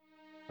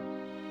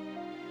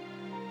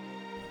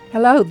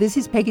Hello, this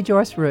is Peggy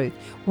Joyce Ruth.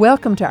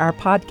 Welcome to our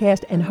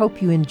podcast and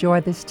hope you enjoy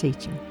this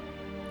teaching.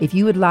 If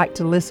you would like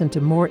to listen to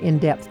more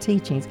in-depth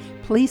teachings,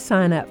 please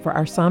sign up for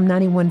our Psalm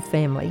 91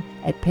 family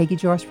at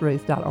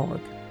peggyjoyceruth.org.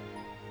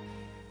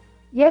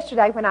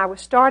 Yesterday, when I was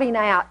starting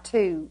out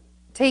to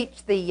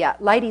teach the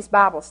ladies'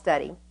 Bible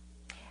study,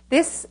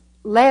 this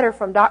letter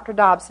from Dr.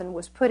 Dobson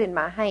was put in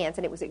my hands,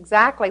 and it was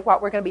exactly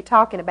what we're going to be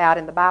talking about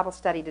in the Bible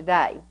study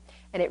today.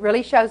 And it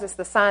really shows us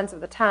the signs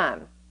of the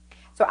time.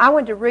 So I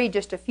wanted to read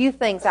just a few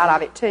things out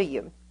of it to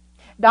you.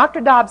 Dr.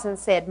 Dobson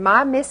said,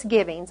 "My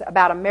misgivings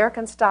about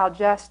American-style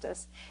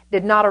justice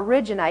did not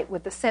originate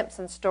with the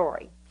Simpson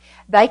story.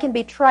 They can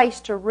be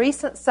traced to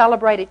recent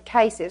celebrated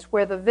cases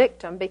where the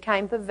victim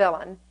became the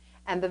villain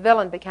and the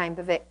villain became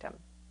the victim.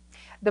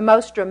 The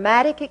most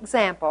dramatic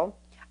example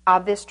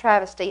of this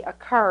travesty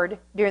occurred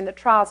during the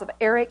trials of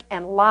Eric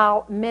and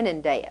Lyle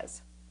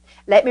Menendez.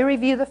 Let me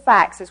review the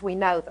facts as we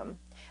know them.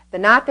 The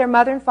night their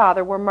mother and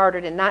father were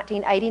murdered in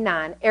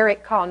 1989,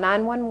 Eric called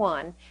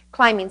 911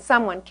 claiming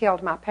someone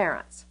killed my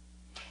parents.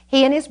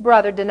 He and his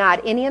brother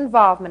denied any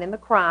involvement in the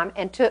crime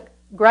and took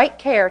great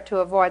care to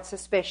avoid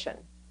suspicion.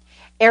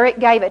 Eric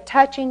gave a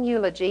touching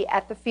eulogy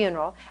at the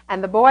funeral,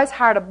 and the boys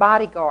hired a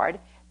bodyguard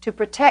to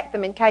protect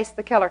them in case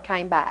the killer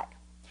came back.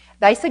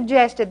 They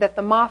suggested that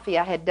the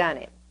mafia had done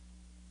it.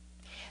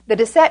 The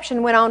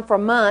deception went on for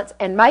months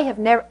and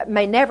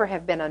may never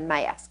have been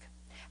unmasked.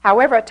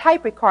 However, a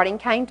tape recording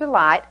came to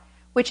light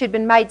which had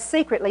been made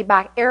secretly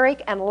by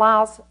Eric and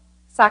Lyle's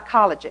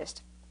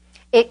psychologist.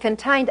 It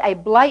contained a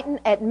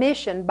blatant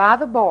admission by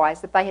the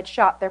boys that they had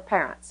shot their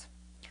parents.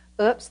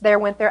 Oops, there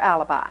went their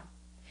alibi.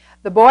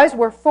 The boys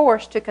were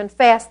forced to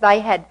confess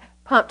they had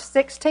pumped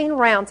 16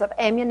 rounds of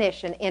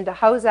ammunition into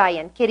Jose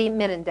and Kitty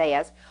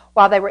Menendez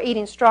while they were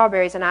eating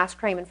strawberries and ice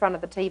cream in front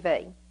of the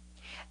TV.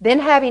 Then,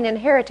 having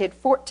inherited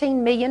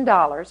 $14 million,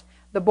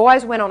 the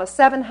boys went on a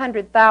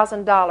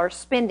 $700,000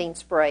 spending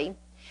spree,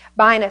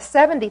 buying a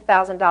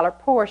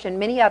 $70,000 Porsche and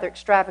many other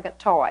extravagant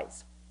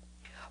toys.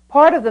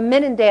 Part of the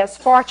Menendez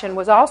fortune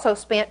was also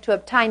spent to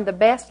obtain the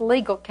best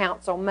legal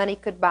counsel money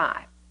could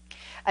buy.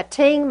 A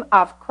team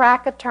of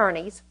crack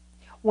attorneys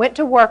went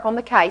to work on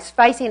the case,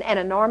 facing an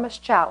enormous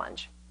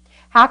challenge.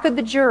 How could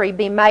the jury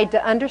be made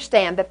to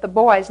understand that the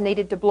boys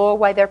needed to blow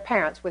away their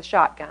parents with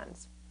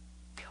shotguns?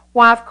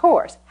 Why, of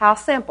course, how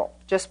simple.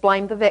 Just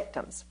blame the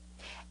victims.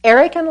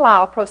 Eric and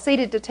Lyle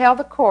proceeded to tell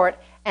the court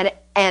an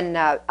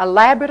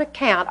elaborate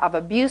account of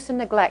abuse and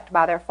neglect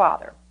by their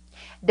father.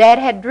 Dad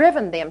had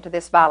driven them to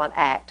this violent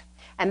act,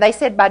 and they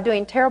said by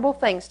doing terrible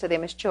things to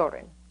them as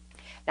children.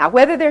 Now,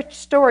 whether their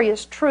story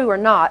is true or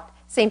not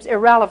seems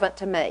irrelevant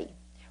to me.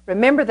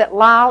 Remember that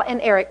Lyle and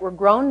Eric were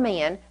grown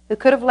men who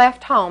could have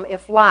left home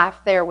if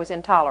life there was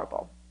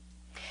intolerable.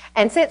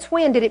 And since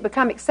when did it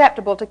become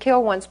acceptable to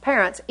kill one's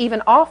parents,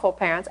 even awful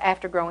parents,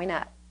 after growing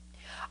up?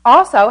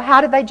 Also,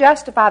 how did they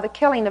justify the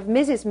killing of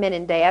Mrs.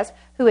 Menendez,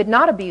 who had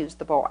not abused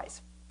the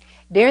boys?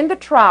 During the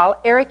trial,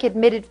 Eric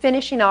admitted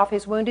finishing off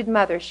his wounded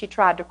mother as she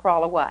tried to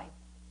crawl away.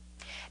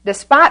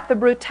 Despite the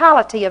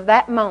brutality of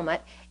that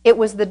moment, it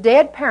was the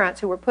dead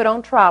parents who were put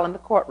on trial in the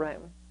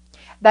courtroom.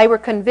 They were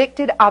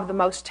convicted of the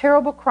most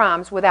terrible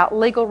crimes without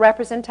legal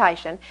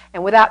representation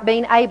and without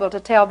being able to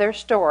tell their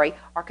story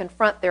or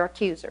confront their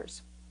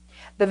accusers.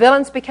 The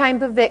villains became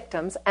the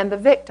victims, and the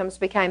victims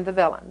became the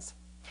villains.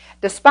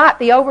 Despite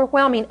the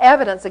overwhelming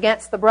evidence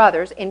against the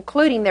brothers,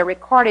 including their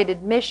recorded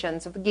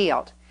admissions of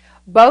guilt,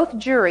 both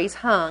juries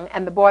hung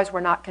and the boys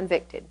were not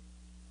convicted.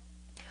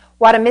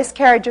 What a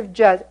miscarriage of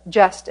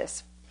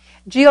justice.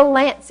 Jill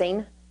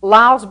Lansing,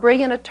 Lyle's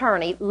brilliant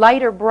attorney,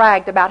 later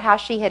bragged about how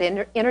she had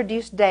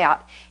introduced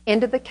doubt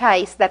into the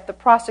case that the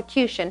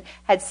prosecution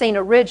had seen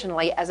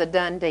originally as a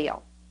done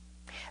deal.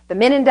 The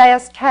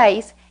Menendez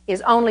case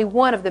is only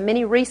one of the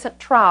many recent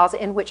trials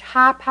in which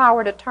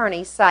high-powered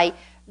attorneys say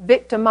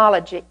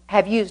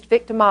have used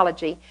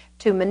victimology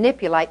to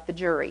manipulate the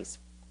juries.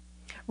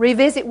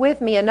 Revisit with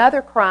me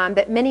another crime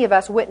that many of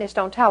us witnessed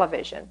on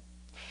television.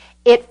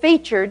 It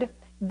featured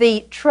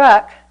the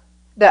trucker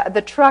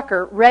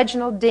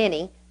Reginald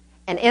Denny,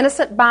 an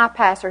innocent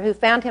bypasser who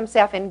found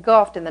himself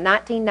engulfed in the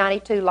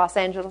 1992 Los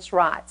Angeles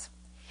riots.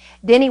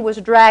 Denny was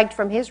dragged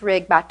from his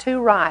rig by two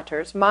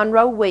rioters,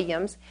 Monroe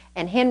Williams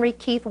and Henry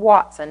Keith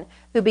Watson,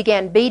 who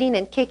began beating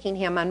and kicking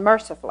him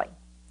unmercifully.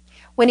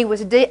 When he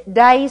was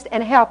dazed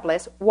and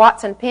helpless,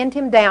 Watson pinned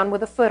him down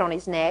with a foot on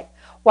his neck,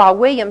 while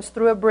Williams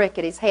threw a brick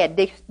at his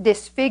head,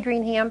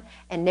 disfiguring him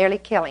and nearly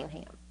killing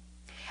him.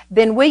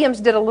 Then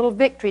Williams did a little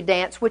victory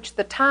dance, which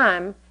the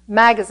Time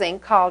magazine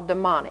called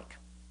demonic.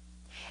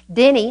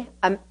 Denny,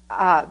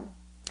 a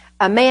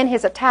man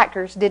his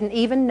attackers didn't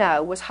even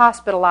know, was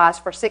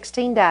hospitalized for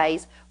 16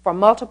 days for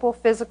multiple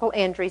physical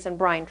injuries and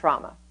brain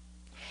trauma.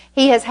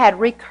 He has had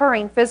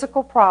recurring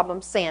physical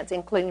problems since,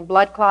 including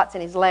blood clots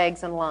in his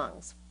legs and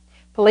lungs.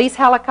 Police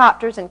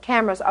helicopters and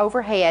cameras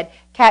overhead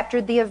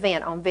captured the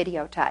event on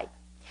videotape.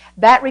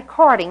 That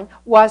recording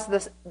was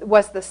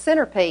the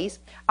centerpiece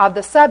of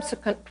the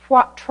subsequent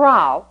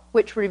trial,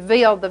 which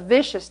revealed the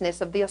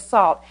viciousness of the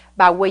assault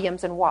by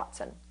Williams and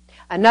Watson.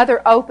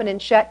 Another open and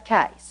shut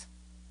case.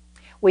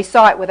 We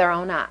saw it with our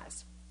own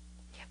eyes.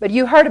 But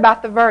you heard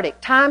about the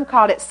verdict. Time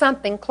called it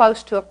something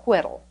close to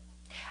acquittal.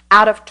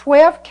 Out of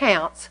 12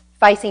 counts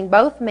facing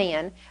both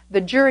men,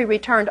 the jury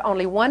returned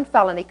only one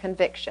felony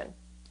conviction.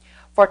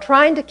 For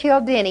trying to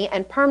kill Denny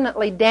and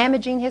permanently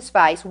damaging his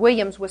face,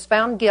 Williams was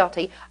found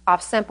guilty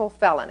of simple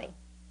felony.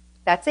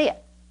 That's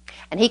it.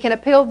 And he can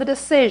appeal the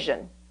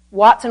decision.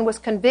 Watson was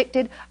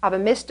convicted of a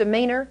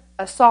misdemeanor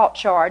assault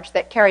charge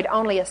that carried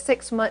only a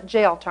 6-month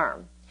jail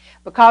term.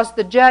 Because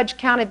the judge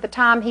counted the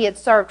time he had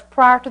served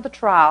prior to the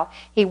trial,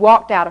 he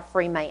walked out a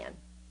free man.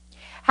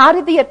 How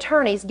did the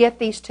attorneys get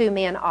these two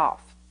men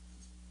off?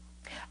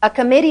 A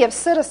committee of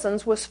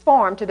citizens was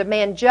formed to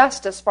demand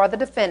justice for the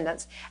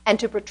defendants and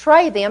to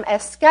portray them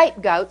as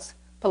scapegoats,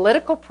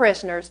 political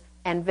prisoners,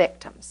 and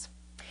victims.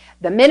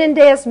 The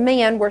Menendez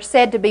men were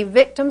said to be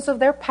victims of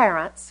their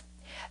parents.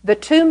 The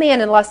two men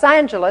in Los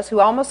Angeles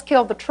who almost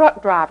killed the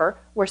truck driver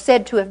were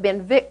said to have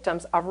been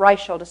victims of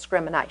racial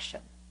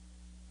discrimination.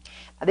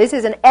 Now, this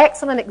is an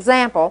excellent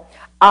example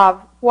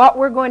of what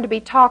we're going to be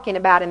talking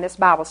about in this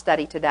Bible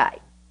study today.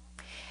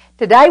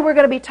 Today we're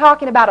going to be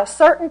talking about a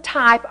certain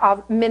type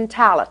of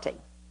mentality.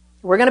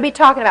 We're going to be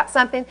talking about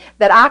something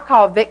that I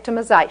call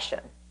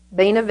victimization,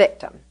 being a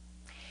victim.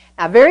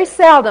 Now, very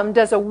seldom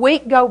does a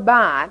week go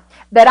by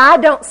that I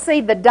don't see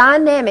the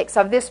dynamics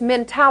of this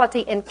mentality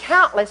in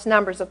countless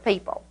numbers of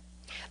people.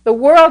 The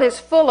world is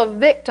full of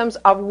victims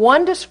of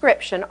one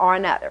description or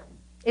another.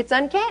 It's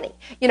uncanny.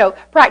 You know,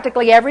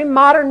 practically every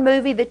modern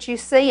movie that you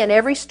see and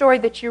every story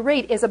that you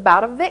read is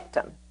about a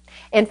victim.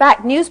 In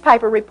fact,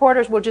 newspaper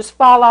reporters will just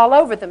fall all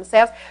over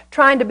themselves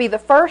trying to be the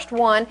first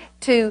one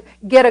to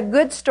get a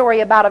good story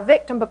about a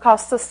victim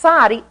because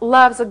society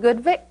loves a good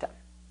victim.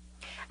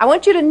 I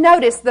want you to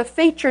notice the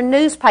feature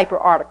newspaper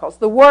articles.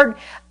 The word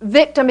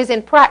victim is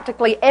in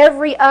practically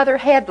every other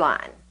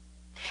headline.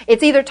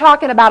 It's either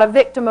talking about a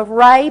victim of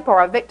rape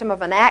or a victim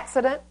of an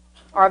accident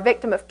or a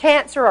victim of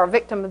cancer or a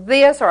victim of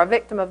this or a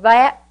victim of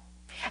that.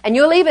 And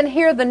you'll even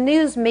hear the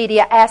news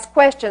media ask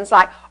questions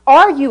like,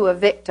 are you a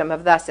victim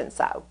of thus and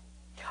so?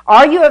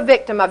 Are you a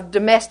victim of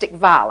domestic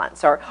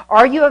violence? Or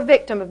are you a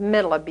victim of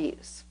mental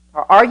abuse?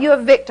 Or are you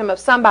a victim of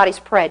somebody's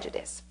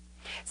prejudice?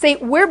 See,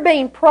 we're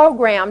being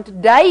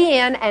programmed day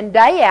in and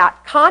day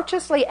out,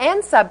 consciously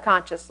and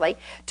subconsciously,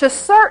 to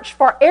search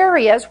for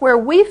areas where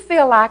we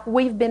feel like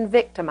we've been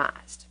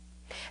victimized.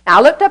 Now,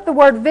 I looked up the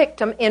word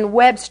victim in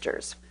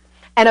Webster's.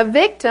 And a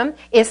victim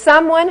is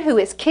someone who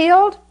is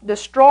killed,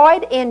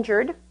 destroyed,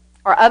 injured,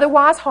 or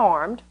otherwise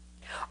harmed,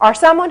 or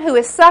someone who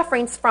is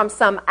suffering from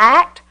some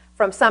act,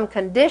 from some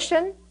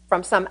condition,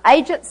 from some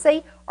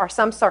agency, or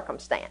some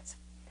circumstance.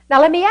 Now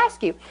let me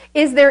ask you,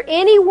 is there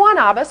any one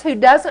of us who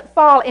doesn't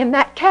fall in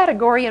that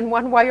category in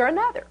one way or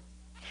another?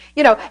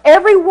 You know,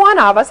 every one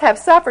of us have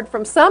suffered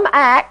from some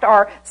act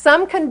or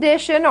some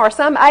condition or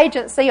some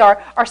agency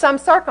or some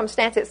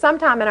circumstance at some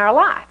time in our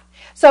life.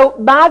 So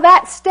by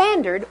that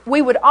standard,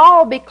 we would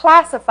all be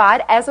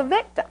classified as a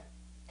victim.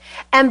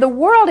 And the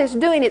world is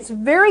doing its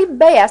very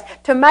best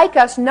to make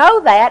us know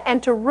that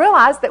and to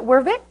realize that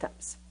we're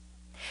victims.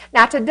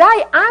 Now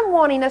today, I'm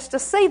wanting us to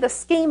see the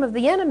scheme of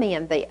the enemy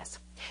in this.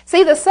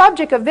 See, the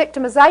subject of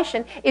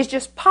victimization is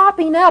just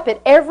popping up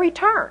at every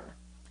turn.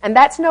 And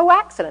that's no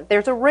accident.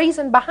 There's a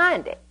reason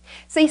behind it.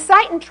 See,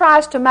 Satan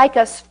tries to make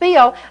us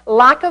feel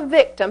like a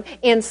victim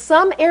in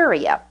some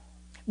area,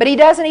 but he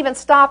doesn't even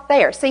stop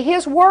there. See,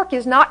 his work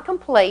is not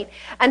complete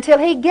until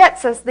he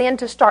gets us then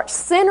to start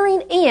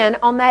centering in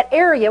on that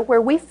area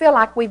where we feel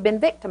like we've been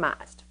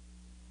victimized.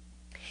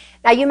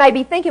 Now, you may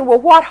be thinking,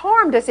 well, what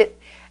harm is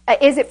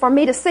it for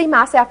me to see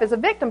myself as a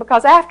victim?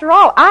 Because after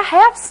all, I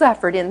have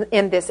suffered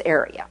in this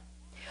area.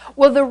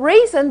 Well, the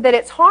reason that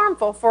it's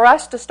harmful for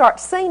us to start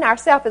seeing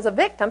ourselves as a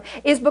victim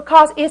is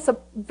because it's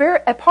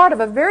a part of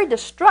a very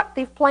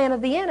destructive plan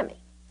of the enemy.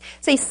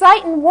 See,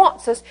 Satan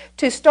wants us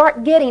to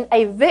start getting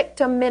a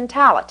victim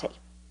mentality.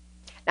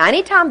 Now,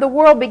 anytime the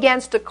world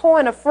begins to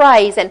coin a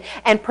phrase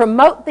and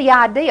promote the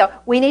idea,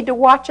 we need to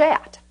watch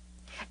out.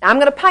 Now, I'm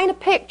going to paint a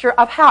picture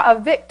of how a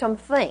victim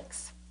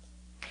thinks.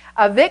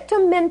 A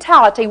victim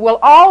mentality will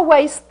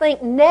always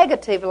think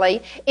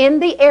negatively in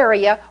the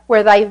area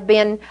where they've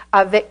been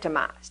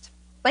victimized.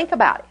 Think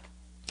about it.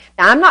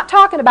 Now, I'm not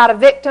talking about a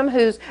victim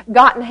who's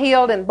gotten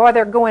healed and, boy,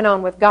 they're going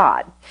on with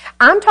God.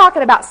 I'm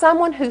talking about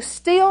someone who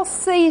still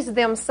sees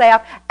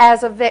themselves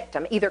as a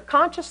victim, either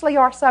consciously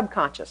or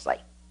subconsciously.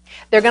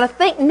 They're going to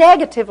think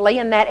negatively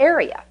in that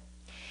area.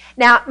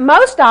 Now,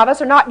 most of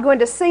us are not going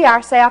to see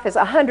ourselves as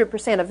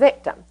 100% a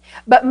victim,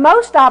 but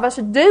most of us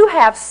do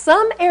have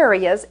some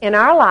areas in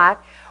our life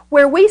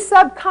where we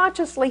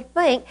subconsciously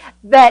think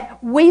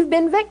that we've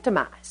been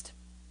victimized.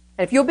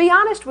 And if you'll be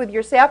honest with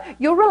yourself,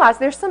 you'll realize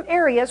there's some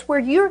areas where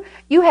you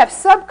have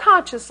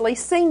subconsciously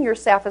seen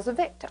yourself as a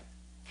victim.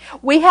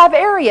 We have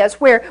areas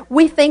where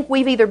we think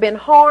we've either been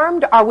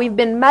harmed or we've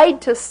been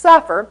made to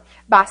suffer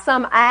by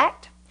some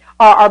act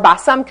or by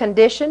some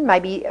condition,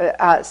 maybe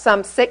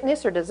some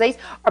sickness or disease,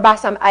 or by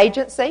some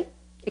agency.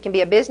 It can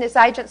be a business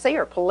agency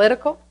or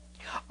political,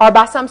 or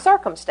by some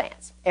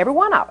circumstance. Every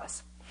one of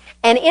us.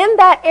 And in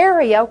that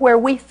area where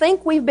we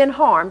think we've been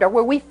harmed or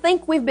where we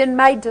think we've been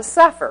made to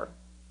suffer,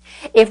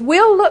 if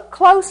we'll look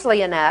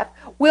closely enough,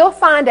 we'll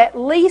find at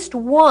least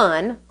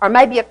one or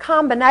maybe a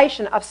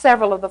combination of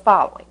several of the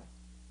following.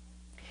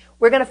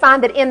 We're going to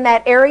find that in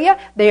that area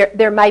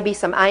there may be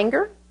some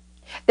anger.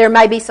 There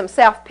may be some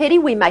self-pity.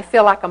 We may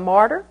feel like a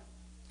martyr.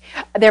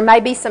 There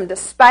may be some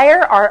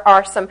despair or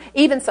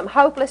even some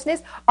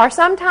hopelessness. Or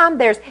sometimes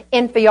there's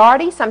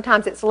inferiority.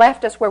 Sometimes it's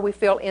left us where we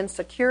feel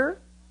insecure.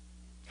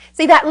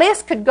 See, that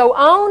list could go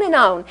on and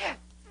on.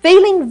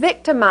 Feeling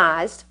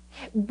victimized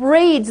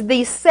breeds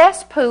these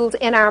cesspools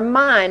in our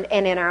mind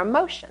and in our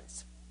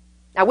emotions.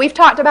 Now, we've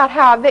talked about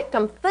how a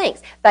victim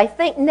thinks. They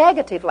think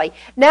negatively.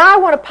 Now I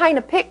want to paint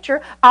a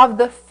picture of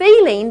the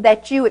feeling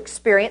that you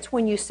experience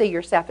when you see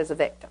yourself as a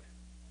victim.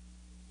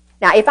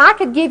 Now, if I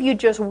could give you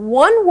just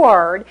one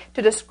word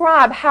to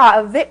describe how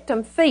a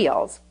victim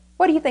feels,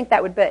 what do you think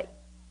that would be?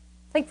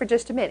 Think for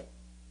just a minute.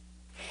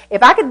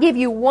 If I could give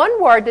you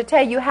one word to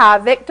tell you how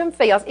a victim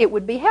feels, it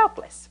would be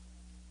helpless.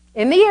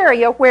 In the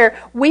area where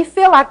we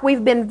feel like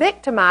we've been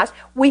victimized,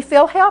 we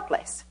feel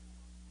helpless.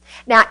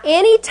 Now,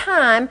 any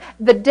time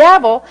the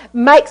devil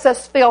makes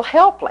us feel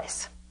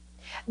helpless,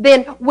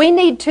 then we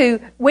need to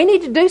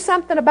do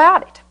something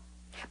about it.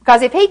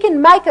 Because if he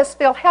can make us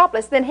feel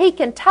helpless, then he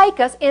can take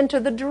us into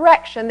the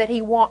direction that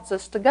he wants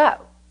us to go.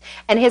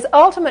 And his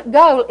ultimate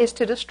goal is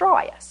to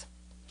destroy us.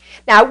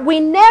 Now, we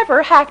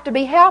never have to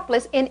be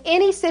helpless in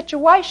any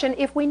situation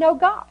if we know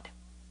God.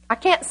 I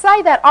can't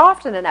say that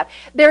often enough.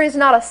 There is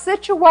not a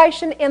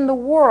situation in the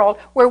world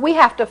where we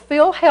have to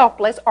feel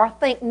helpless or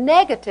think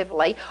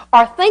negatively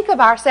or think of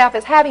ourselves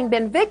as having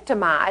been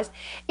victimized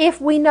if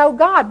we know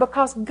God,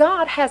 because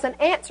God has an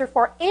answer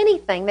for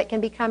anything that can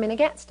be coming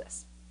against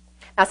us.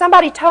 Now,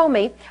 somebody told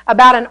me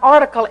about an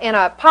article in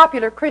a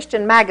popular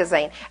Christian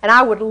magazine, and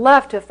I would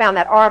love to have found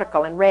that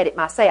article and read it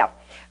myself.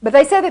 But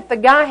they said that the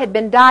guy had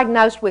been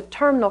diagnosed with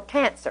terminal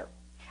cancer,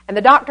 and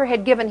the doctor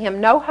had given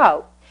him no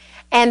hope.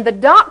 And the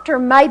doctor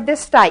made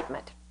this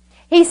statement.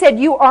 He said,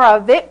 "You are a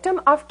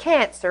victim of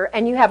cancer,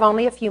 and you have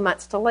only a few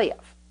months to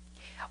live."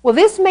 Well,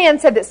 this man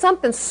said that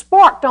something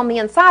sparked on the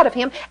inside of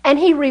him, and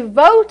he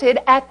revolted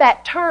at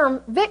that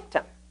term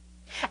victim.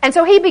 And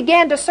so he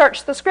began to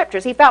search the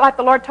Scriptures. He felt like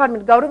the Lord told him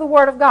to go to the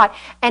Word of God.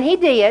 And he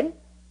did.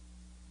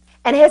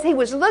 And as he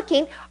was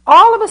looking,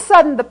 all of a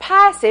sudden the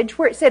passage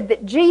where it said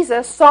that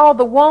Jesus saw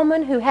the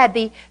woman who had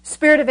the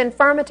spirit of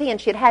infirmity and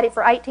she had had it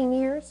for 18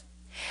 years.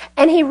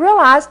 And he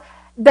realized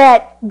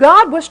that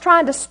God was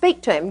trying to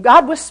speak to him.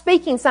 God was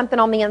speaking something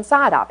on the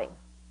inside of him.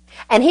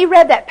 And he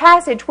read that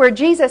passage where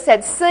Jesus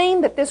said,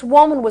 "Seeing that this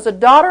woman was a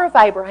daughter of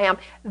Abraham,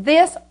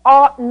 this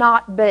ought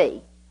not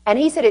be." And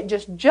he said it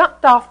just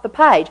jumped off the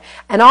page.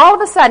 And all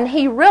of a sudden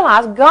he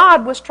realized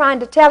God was trying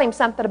to tell him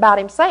something about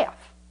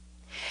himself.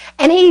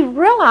 And he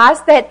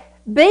realized that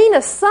being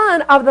a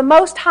son of the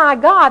Most High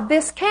God,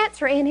 this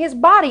cancer in his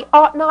body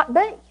ought not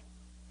be.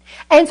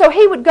 And so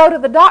he would go to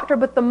the doctor,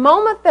 but the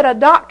moment that a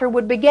doctor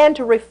would begin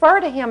to refer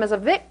to him as a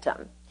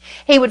victim,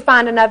 he would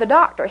find another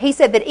doctor. He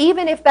said that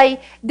even if they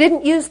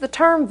didn't use the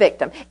term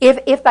victim,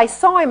 if they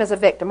saw him as a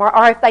victim or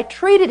if they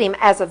treated him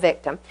as a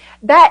victim,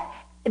 that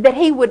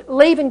he would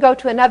leave and go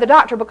to another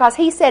doctor, because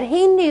he said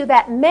he knew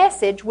that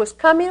message was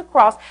coming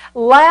across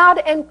loud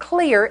and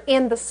clear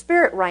in the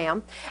spirit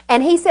realm.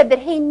 And he said that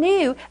he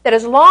knew that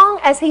as long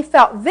as he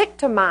felt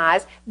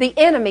victimized, the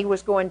enemy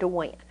was going to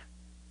win.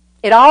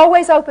 It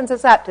always opens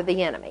us up to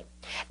the enemy.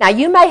 Now,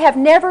 you may have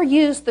never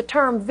used the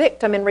term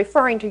victim in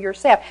referring to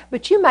yourself,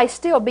 but you may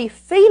still be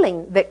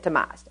feeling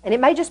victimized, and it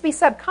may just be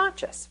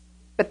subconscious.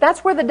 But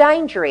that's where the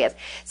danger is.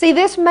 See,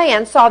 this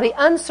man saw the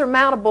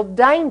unsurmountable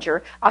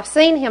danger of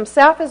seeing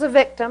himself as a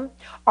victim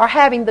or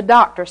having the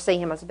doctor see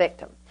him as a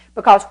victim.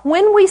 Because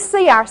when we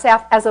see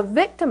ourselves as a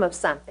victim of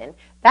something,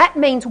 that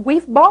means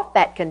we've bought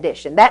that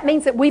condition. That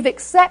means that we've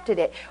accepted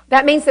it.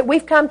 That means that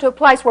we've come to a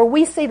place where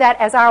we see that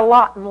as our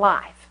lot in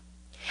life.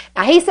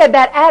 Now, he said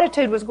that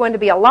attitude was going to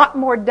be a lot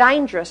more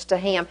dangerous to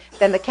him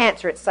than the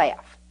cancer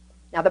itself.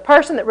 Now, the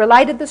person that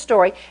related the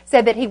story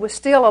said that he was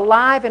still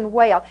alive and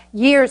well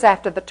years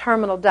after the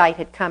terminal date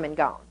had come and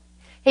gone.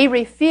 He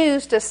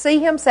refused to see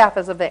himself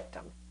as a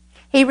victim.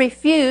 He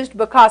refused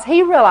because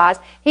he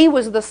realized he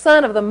was the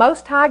son of the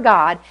Most High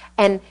God,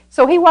 and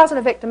so he wasn't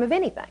a victim of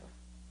anything.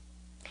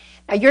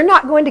 Now, you're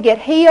not going to get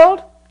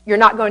healed. You're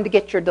not going to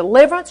get your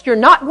deliverance. You're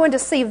not going to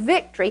see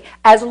victory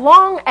as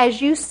long as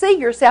you see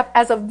yourself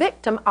as a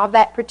victim of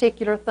that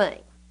particular thing.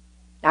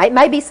 Now, it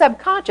may be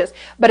subconscious,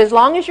 but as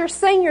long as you're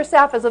seeing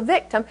yourself as a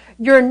victim,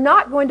 you're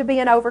not going to be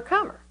an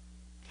overcomer.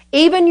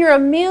 Even your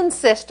immune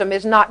system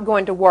is not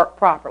going to work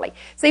properly.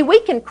 See, we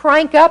can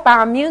crank up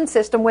our immune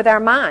system with our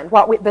mind,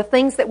 the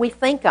things that we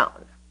think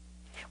on.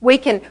 We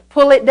can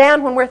pull it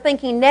down when we're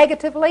thinking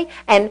negatively,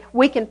 and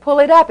we can pull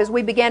it up as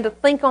we begin to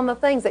think on the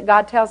things that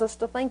God tells us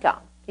to think on.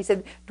 He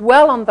said,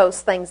 dwell on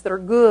those things that are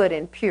good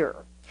and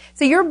pure.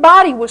 See, your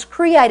body was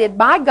created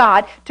by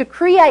God to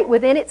create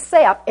within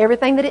itself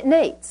everything that it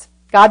needs.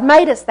 God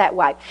made us that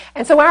way.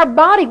 And so our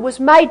body was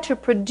made to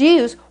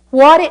produce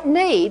what it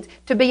needs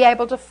to be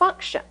able to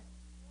function.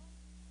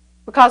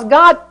 because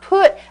God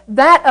put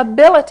that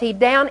ability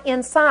down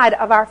inside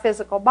of our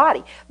physical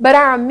body. But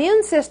our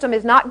immune system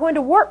is not going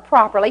to work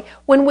properly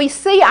when we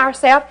see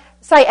ourselves,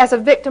 say, as a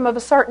victim of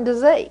a certain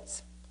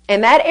disease.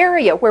 In that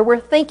area where we're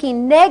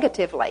thinking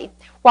negatively,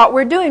 what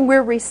we're doing,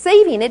 we're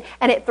receiving it,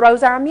 and it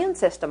throws our immune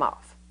system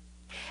off.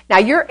 Now,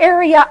 your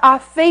area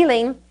of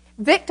feeling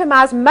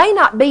victimized may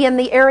not be in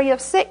the area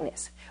of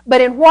sickness, but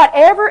in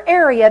whatever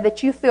area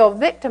that you feel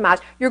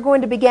victimized, you're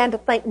going to begin to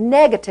think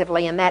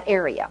negatively in that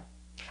area.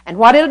 And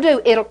what it'll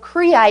do, it'll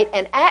create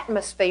an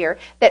atmosphere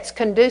that's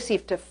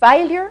conducive to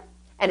failure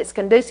and it's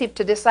conducive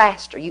to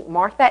disaster. You can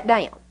mark that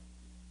down.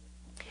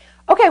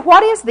 Okay,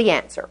 what is the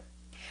answer?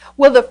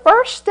 Well, the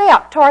first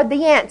step toward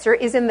the answer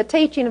is in the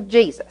teaching of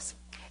Jesus.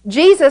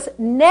 Jesus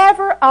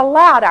never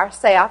allowed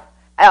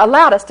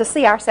us to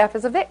see ourselves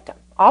as a victim.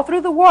 All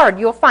through the Word,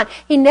 you'll find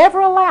He never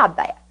allowed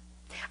that.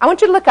 I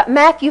want you to look at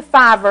Matthew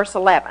 5, verse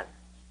 11.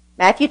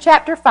 Matthew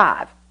chapter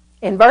 5.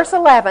 In verse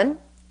 11,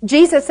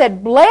 Jesus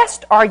said,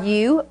 "Blessed are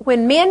you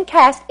when men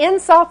cast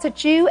insults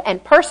at you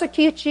and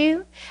persecute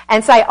you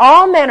and say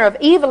all manner of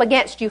evil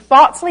against you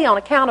falsely on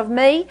account of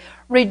me.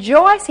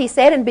 Rejoice," He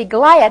said, "and be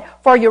glad,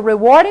 for your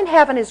reward in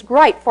heaven is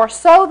great, for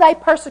so they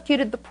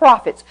persecuted the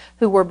prophets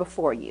who were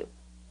before you."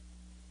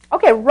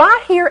 Okay,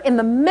 right here in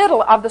the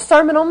middle of the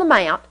Sermon on the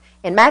Mount,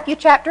 in Matthew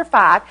chapter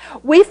 5,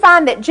 we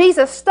find that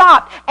Jesus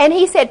stopped and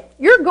He said,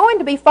 you're going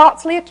to be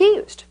falsely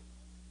accused.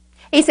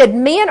 He said,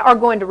 men are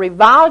going to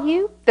revile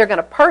you. They're going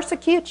to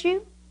persecute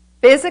you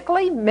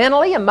physically,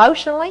 mentally,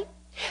 emotionally.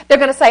 They're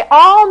going to say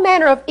all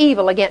manner of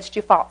evil against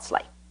you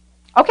falsely.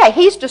 Okay,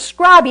 He's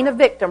describing a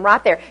victim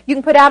right there. You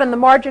can put out in the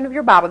margin of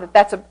your Bible that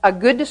that's a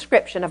good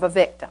description of a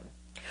victim.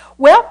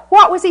 Well,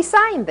 what was He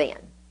saying then?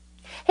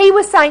 He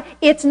was saying,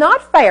 it's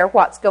not fair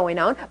what's going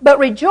on, but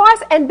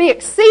rejoice and be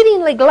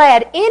exceedingly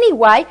glad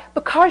anyway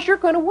because you're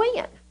going to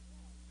win.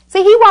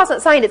 See, He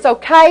wasn't saying it's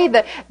okay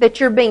that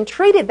you're being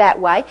treated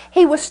that way.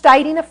 He was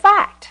stating a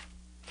fact.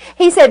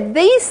 He said,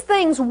 these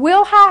things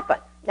will happen.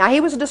 Now, He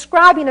was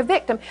describing a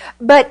victim,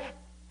 but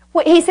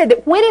He said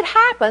that when it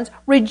happens,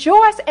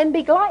 rejoice and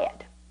be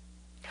glad.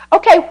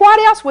 Okay, what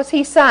else was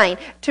He saying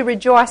to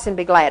rejoice and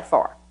be glad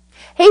for?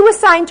 He was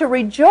saying to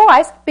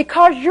rejoice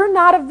because you're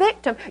not a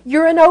victim.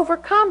 You're an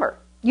overcomer.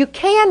 You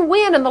can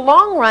win in the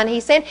long run, He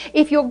said,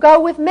 if you'll go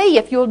with me,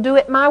 if you'll do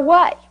it my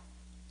way.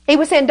 He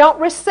was saying don't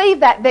receive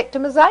that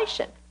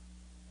victimization.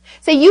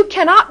 See, you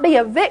cannot be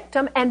a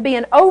victim and be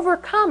an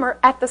overcomer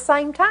at the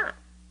same time.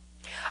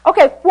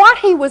 Okay, what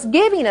He was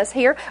giving us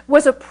here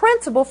was a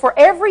principle for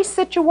every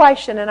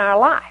situation in our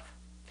life.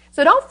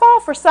 So don't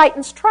fall for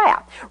Satan's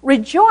trap.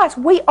 Rejoice.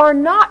 We are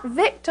not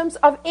victims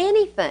of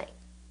anything.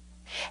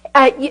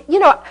 We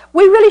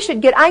really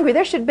should get angry.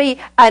 There should be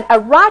a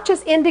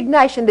righteous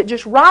indignation that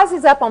just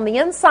rises up on the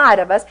inside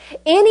of us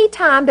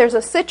anytime there's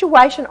a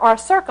situation or a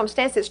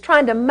circumstance that's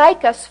trying to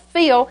make us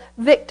feel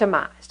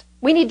victimized.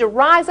 We need to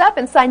rise up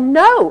and say,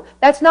 no,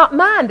 that's not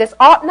mine. This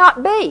ought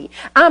not be.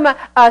 I'm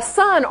a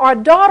son or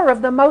a daughter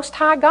of the Most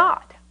High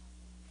God.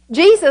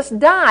 Jesus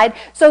died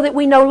so that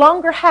we no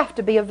longer have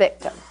to be a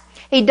victim.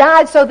 He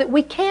died so that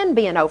we can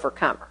be an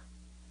overcomer.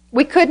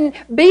 We couldn't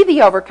be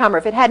the overcomer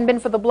if it hadn't been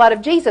for the blood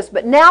of Jesus.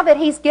 But now that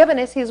He's given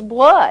us His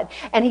blood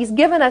and He's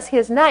given us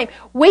His name,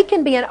 we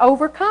can be an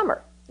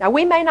overcomer. Now,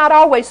 we may not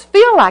always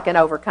feel like an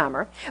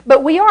overcomer,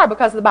 but we are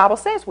because the Bible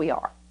says we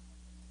are.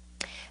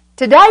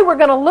 Today, we're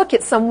going to look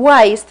at some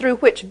ways through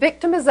which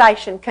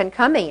victimization can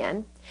come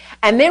in,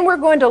 and then we're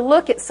going to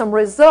look at some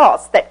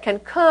results that can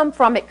come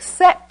from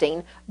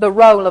accepting the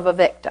role of a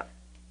victim.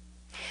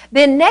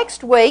 Then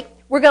next week,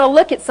 we're going to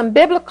look at some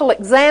biblical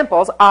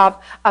examples of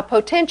a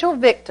potential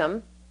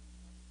victim,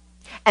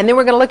 and then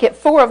we're going to look at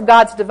 4 of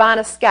God's divine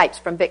escapes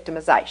from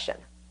victimization.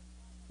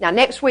 Now,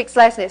 next week's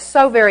lesson is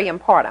so very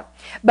important.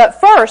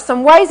 But first,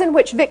 some ways in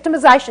which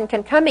victimization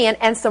can come in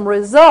and some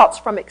results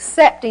from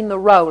accepting the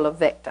role of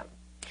victim.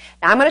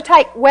 Now, I'm going to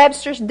take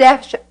Webster's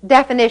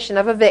definition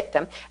of a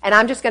victim, and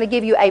I'm just going to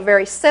give you a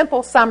very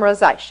simple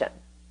summarization.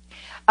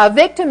 A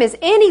victim is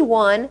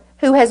anyone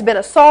who has been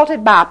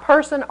assaulted by a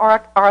person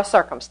or a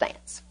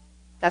circumstance.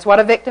 That's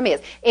what a victim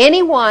is.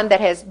 Anyone that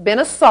has been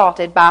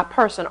assaulted by a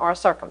person or a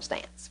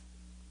circumstance.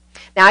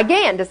 Now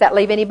again, does that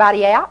leave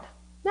anybody out?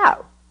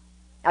 No.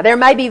 Now there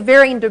may be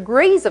varying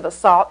degrees of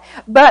assault,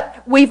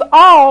 but we've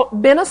all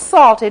been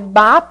assaulted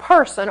by a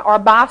person or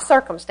by a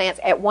circumstance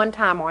at one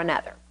time or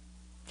another.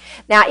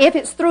 Now if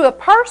it's through a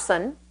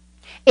person,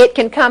 it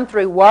can come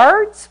through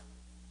words,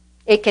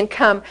 it can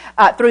come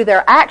through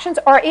their actions,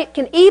 or it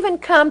can even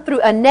come through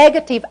a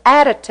negative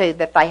attitude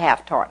that they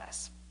have toward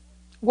us.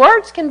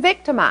 Words can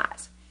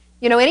victimize.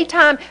 You know,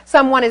 anytime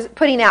someone is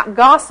putting out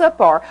gossip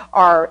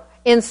or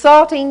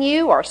insulting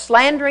you or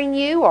slandering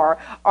you or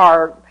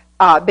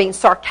being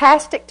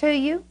sarcastic to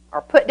you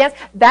or put down,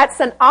 that's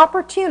an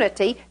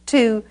opportunity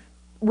to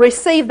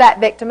receive that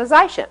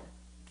victimization.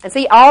 And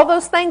see, all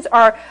those things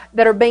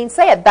that are being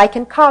said, they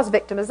can cause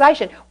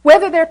victimization,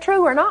 whether they're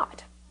true or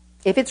not.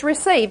 If it's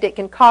received, it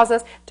can cause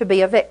us to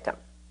be a victim.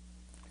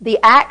 The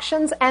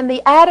actions and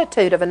the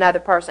attitude of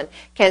another person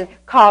can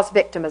cause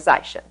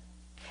victimization.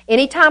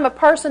 Anytime a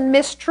person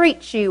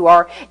mistreats you,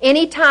 or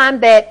anytime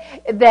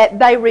that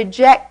they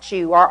reject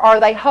you, or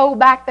they hold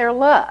back their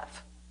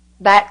love,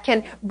 that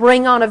can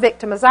bring on a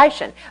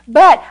victimization.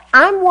 But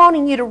I'm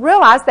wanting you to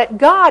realize that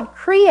God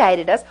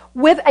created us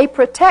with a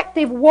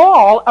protective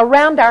wall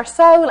around our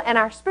soul and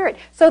our spirit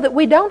so that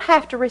we don't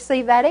have to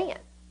receive that in.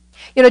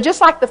 You know, just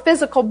like the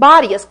physical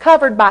body is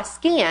covered by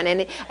skin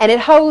and it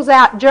holds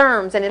out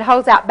germs and it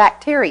holds out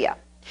bacteria.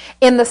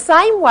 In the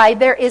same way,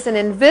 there is an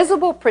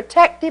invisible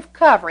protective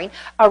covering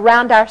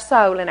around our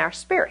soul and our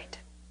spirit.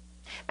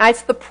 Now,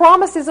 it's the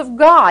promises of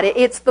God.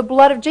 It's the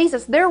blood of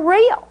Jesus. They're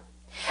real.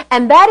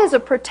 And that is a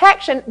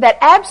protection that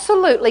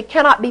absolutely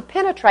cannot be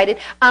penetrated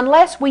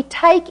unless we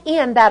take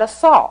in that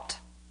assault.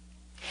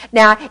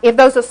 Now, if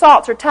those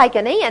assaults are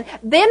taken in,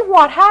 then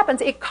what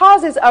happens? It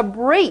causes a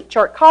breach,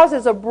 or it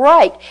causes a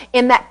break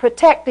in that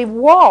protective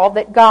wall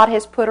that God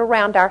has put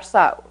around our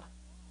soul.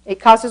 It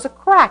causes a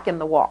crack in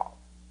the wall.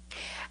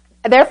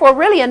 Therefore,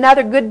 really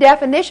another good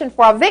definition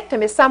for a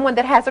victim is someone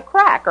that has a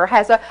crack or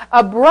has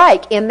a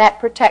break in that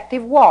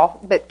protective wall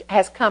that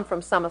has come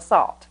from some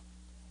assault.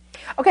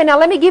 Okay, now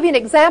let me give you an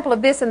example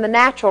of this in the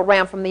natural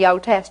realm from the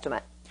Old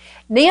Testament.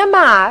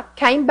 Nehemiah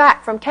came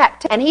back from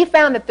captivity and he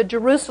found that the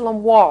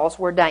Jerusalem walls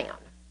were down.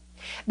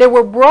 There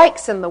were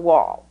breaks in the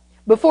wall.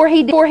 Before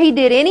he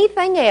did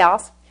anything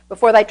else,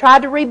 before they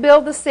tried to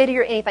rebuild the city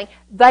or anything,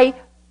 they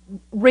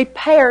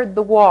repaired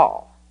the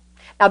wall.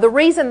 Now, the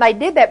reason they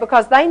did that,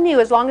 because they knew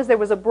as long as there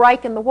was a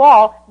break in the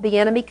wall, the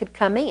enemy could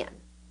come in.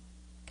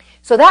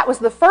 So that was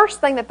the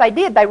first thing that they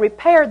did. They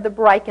repaired the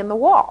break in the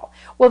wall.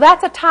 Well,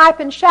 that's a type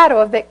and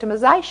shadow of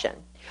victimization.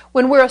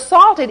 When we're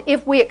assaulted,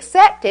 if we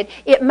accept it,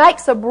 it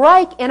makes a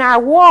break in our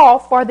wall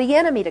for the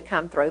enemy to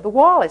come through. The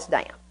wall is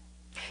down.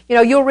 You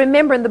know, you'll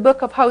remember in the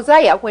book of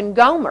Hosea when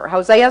Gomer,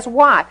 Hosea's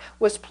wife,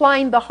 was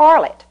playing the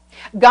harlot.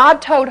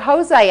 God told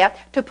Hosea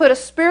to put a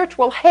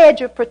spiritual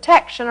hedge of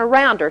protection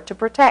around her to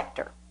protect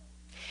her.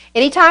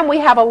 Anytime we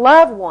have a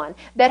loved one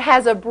that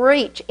has a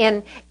breach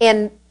or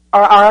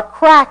a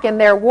crack in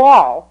their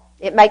wall,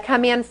 it may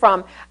come in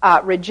from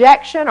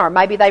rejection, or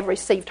maybe they've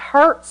received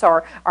hurts,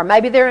 or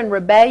maybe they're in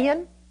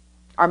rebellion,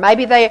 or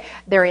maybe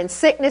they're in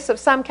sickness of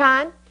some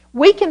kind.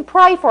 We can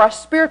pray for a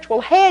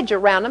spiritual hedge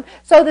around them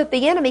so that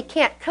the enemy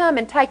can't come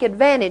and take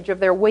advantage of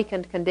their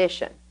weakened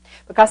condition.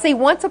 Because, see,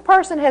 once a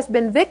person has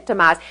been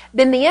victimized,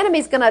 then the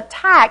enemy's going to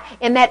attack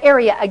in that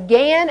area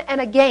again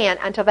and again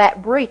until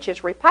that breach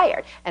is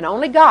repaired. And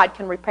only God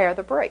can repair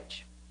the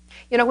breach.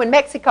 You know, when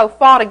Mexico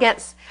fought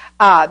against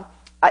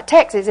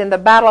Texas in the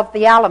Battle of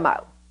the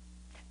Alamo,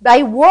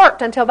 they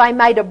worked until they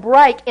made a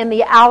break in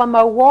the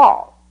Alamo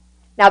wall.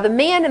 Now, the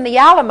men in the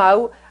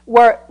Alamo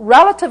were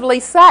relatively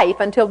safe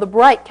until the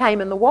break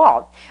came in the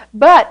wall.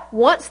 But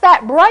once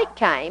that break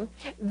came,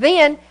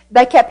 then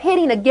they kept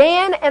hitting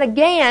again and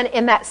again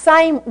in that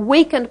same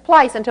weakened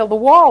place until the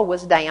wall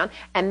was down,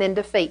 and then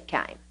defeat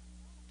came.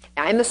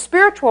 Now, in the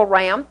spiritual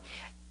realm,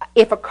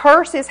 if a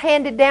curse is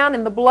handed down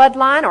in the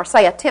bloodline, or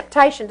say a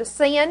temptation to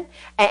sin,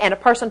 and a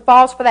person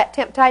falls for that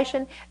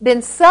temptation,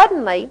 then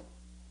suddenly,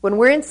 when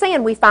we're in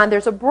sin, we find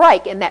there's a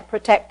break in that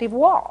protective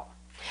wall.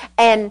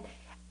 And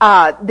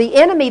the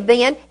enemy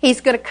then, he's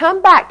going to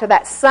come back to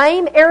that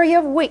same area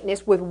of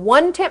weakness with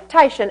one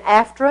temptation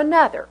after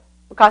another,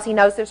 because he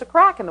knows there's a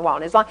crack in the wall.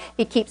 And as long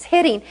he keeps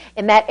hitting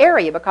in that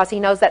area because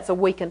he knows that's a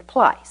weakened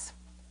place.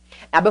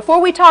 Now,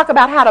 before we talk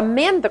about how to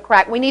mend the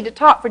crack, we need to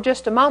talk for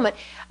just a moment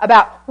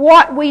about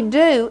what we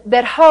do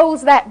that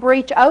holds that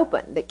breach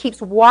open, that keeps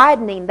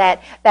widening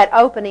that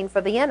opening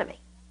for the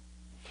enemy.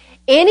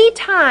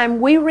 Anytime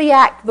we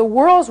react the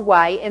world's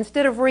way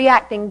instead of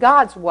reacting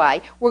God's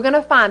way, we're going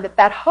to find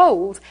that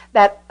holds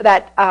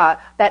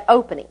that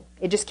opening.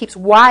 It just keeps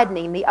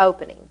widening the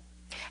opening.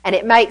 And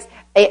it makes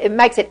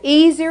it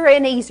easier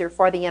and easier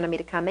for the enemy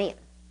to come in.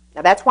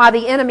 Now, that's why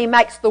the enemy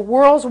makes the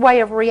world's way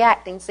of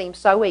reacting seem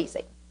so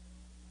easy.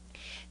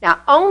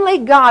 Now, only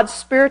God's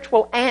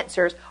spiritual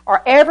answers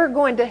are ever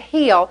going to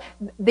heal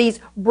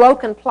these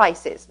broken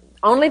places.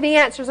 Only the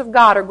answers of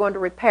God are going to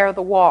repair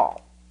the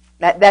wall.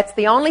 That's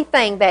the only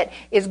thing that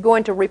is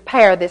going to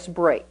repair this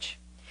breach.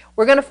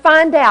 We're going to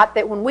find out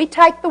that when we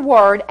take the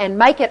Word and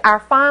make it our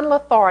final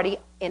authority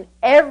in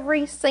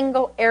every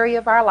single area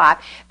of our life,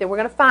 then we're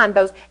going to find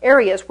those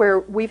areas where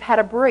we've had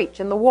a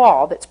breach in the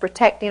wall that's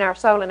protecting our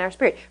soul and our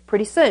spirit.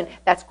 Pretty soon,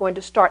 that's going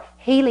to start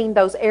healing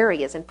those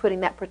areas and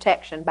putting that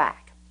protection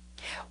back.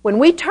 When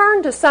we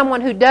turn to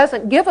someone who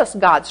doesn't give us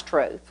God's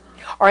truth,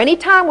 or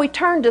anytime we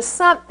turn to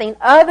something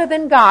other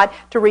than God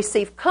to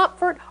receive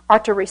comfort or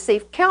to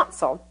receive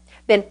counsel,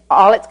 then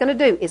all it's going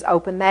to do is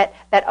open that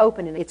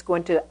opening. It's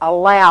going to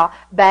allow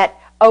that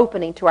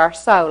opening to our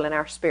soul and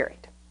our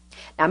spirit.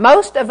 Now,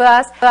 most of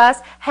us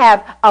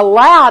have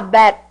allowed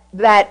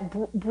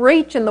that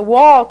breach in the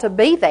wall to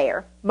be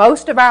there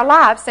most of our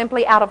lives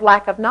simply out of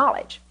lack of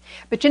knowledge.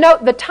 But you know,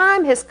 the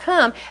time has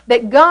come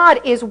that God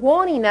is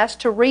wanting us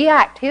to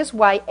react His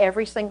way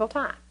every single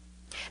time.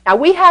 Now,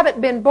 we haven't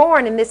been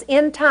born in this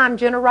end-time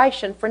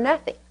generation for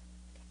nothing.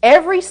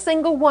 Every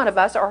single one of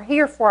us are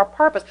here for a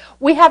purpose.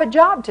 We have a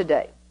job to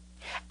do.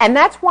 And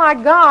that's why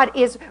God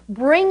is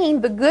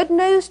bringing the good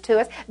news to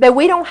us that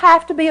we don't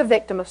have to be a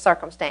victim of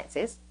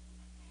circumstances.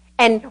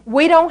 And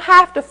we don't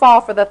have to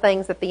fall for the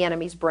things that the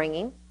enemy's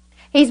bringing.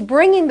 He's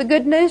bringing the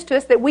good news to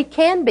us that we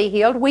can be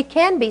healed, we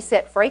can be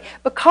set free,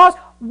 because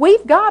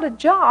we've got a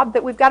job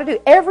that we've got to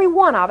do. Every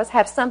one of us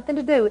have something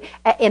to do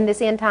in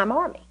this end-time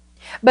army.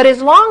 But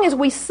as long as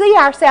we see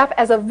ourselves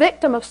as a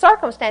victim of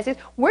circumstances,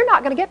 we're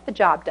not going to get the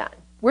job done.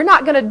 We're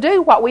not going to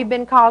do what we've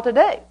been called to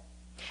do.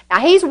 Now,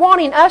 He's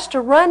wanting us to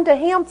run to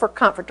Him for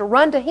comfort, to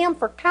run to Him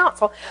for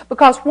counsel,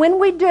 because when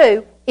we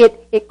do,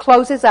 it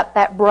closes up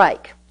that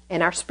break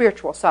in our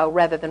spiritual soul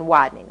rather than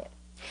widening it.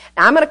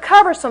 Now, I'm going to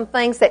cover some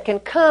things that can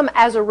come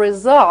as a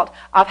result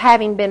of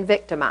having been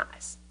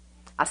victimized.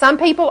 Now, some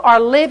people are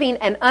living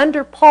an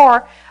under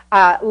par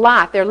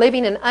life. They're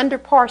living in under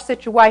par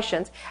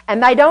situations,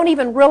 and they don't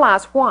even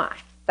realize why.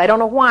 They don't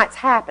know why it's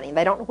happening.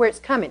 They don't know where it's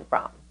coming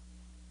from.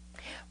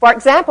 For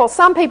example,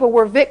 some people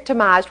were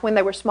victimized when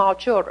they were small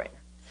children.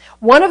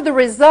 One of the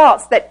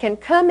results that can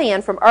come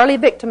in from early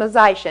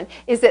victimization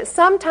is that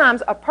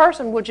sometimes a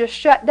person will just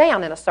shut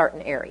down in a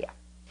certain area.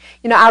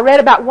 You know, I read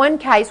about one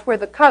case where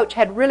the coach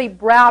had really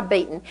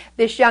browbeaten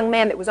this young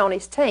man that was on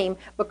his team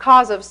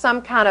because of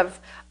some kind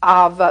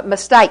of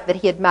mistake that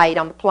he had made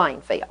on the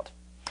playing field.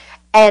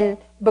 And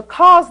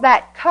because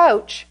that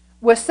coach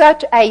was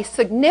such a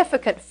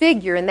significant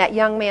figure in that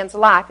young man's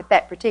life at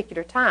that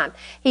particular time,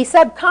 he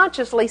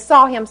subconsciously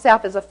saw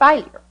himself as a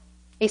failure.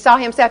 He saw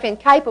himself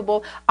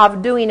incapable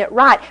of doing it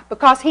right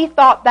because he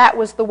thought that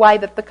was the way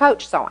that the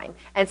coach saw him,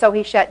 and so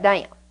he shut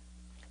down.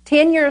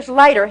 10 years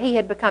later, he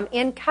had become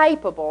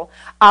incapable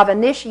of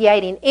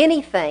initiating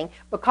anything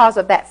because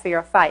of that fear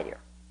of failure.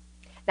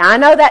 Now, I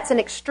know that's an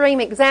extreme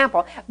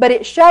example, but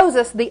it shows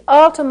us the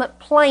ultimate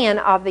plan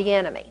of the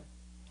enemy.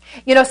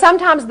 You know,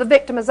 sometimes the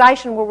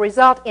victimization will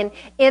result in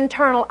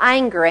internal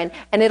anger, and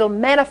it'll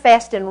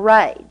manifest in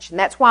rage. And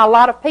that's why a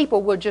lot of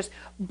people will just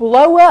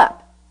blow up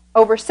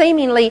over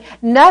seemingly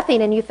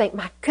nothing, and you think,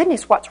 my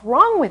goodness, what's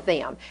wrong with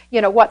them? You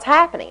know, what's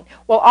happening?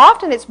 Well,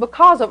 often it's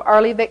because of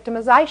early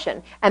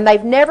victimization, and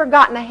they've never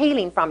gotten a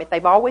healing from it.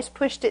 They've always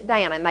pushed it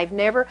down, and they've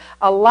never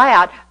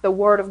allowed the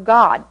Word of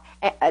God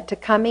to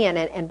come in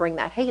and bring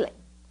that healing.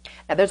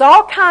 Now, there's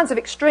all kinds of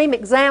extreme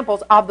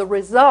examples of the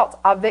results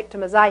of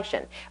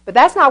victimization, but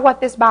that's not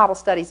what this Bible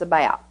study is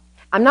about.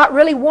 I'm not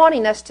really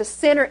wanting us to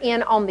center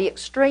in on the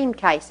extreme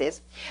cases,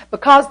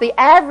 because the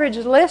average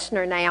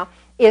listener now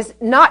is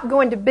not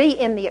going to be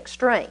in the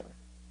extreme.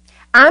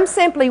 I'm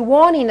simply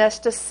wanting us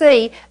to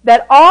see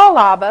that all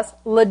of us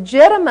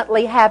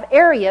legitimately have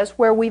areas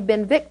where we've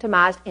been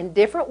victimized in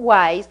different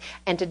ways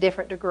and to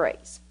different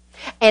degrees.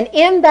 And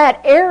in that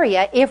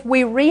area, if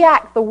we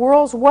react the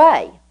world's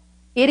way,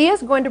 it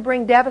is going to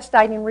bring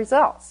devastating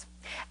results.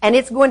 And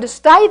it's going to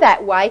stay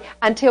that way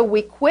until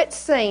we quit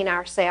seeing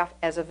ourselves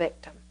as a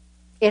victim.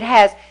 It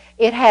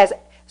has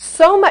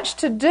so much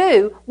to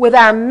do with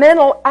our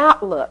mental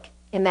outlook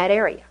in that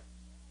area.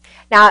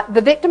 Now,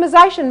 the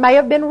victimization may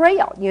have been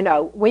real. You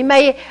know,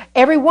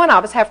 every one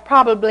of us have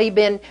probably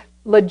been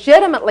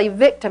legitimately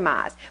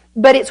victimized.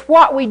 But it's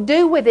what we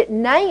do with it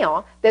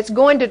now that's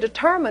going to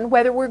determine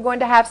whether we're going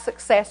to have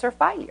success or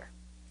failure.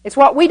 It's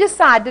what we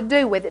decide to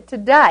do with it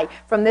today,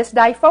 from this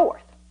day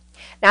forth.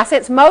 Now,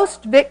 since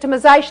most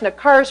victimization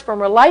occurs from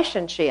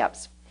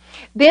relationships,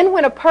 then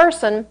when a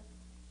person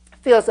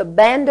feels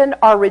abandoned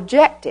or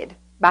rejected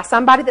by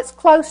somebody that's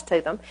close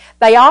to them,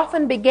 they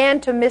often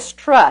begin to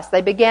mistrust.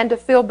 They begin to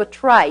feel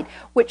betrayed,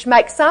 which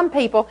makes some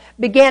people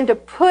begin to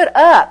put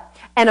up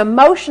an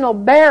emotional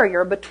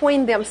barrier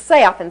between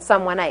themselves and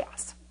someone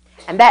else.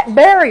 And that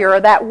barrier, or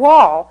that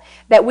wall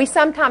that we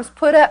sometimes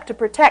put up to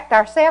protect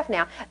ourselves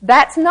now,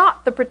 that's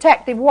not the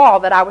protective wall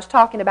that I was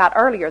talking about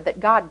earlier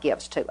that God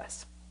gives to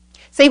us.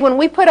 See, when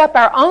we put up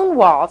our own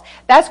walls,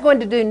 that's going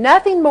to do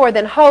nothing more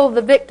than hold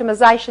the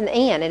victimization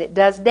in, and it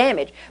does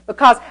damage,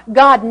 because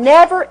God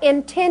never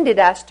intended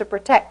us to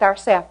protect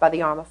ourselves by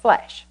the arm of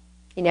flesh.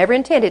 He never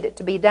intended it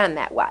to be done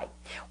that way.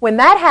 When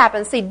that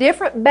happens, see,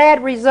 different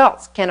bad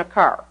results can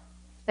occur.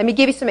 Let me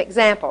give you some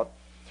examples.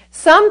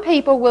 Some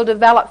people will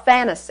develop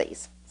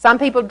fantasies. Some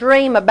people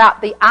dream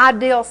about the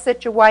ideal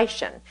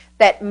situation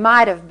that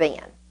might have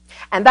been.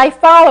 And they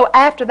follow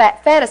after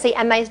that fantasy,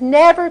 and they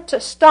never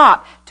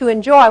stop to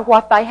enjoy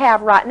what they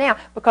have right now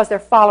because they're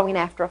following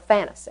after a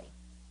fantasy.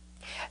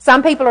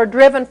 Some people are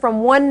driven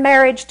from one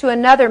marriage to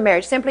another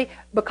marriage simply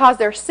because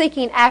they're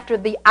seeking after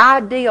the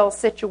ideal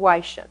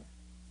situation.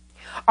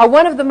 Or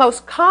one of the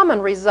most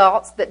common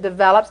results that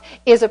develops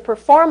is a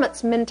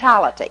performance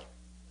mentality.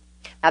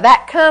 Now,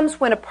 that comes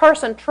when a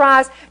person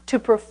tries to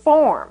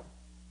perform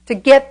to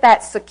get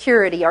that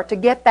security or to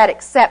get that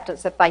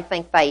acceptance that they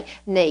think they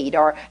need,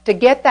 or to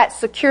get that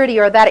security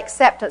or that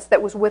acceptance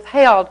that was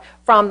withheld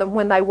from them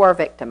when they were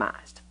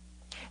victimized.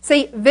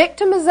 See,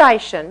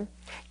 victimization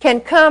can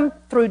come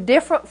through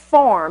different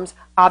forms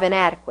of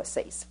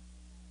inadequacies.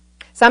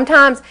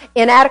 Sometimes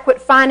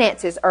inadequate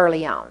finances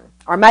early on,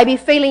 or maybe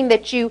feeling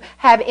that you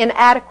have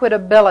inadequate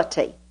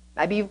ability.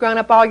 Maybe you've grown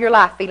up all your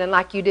life feeling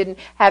like you didn't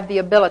have the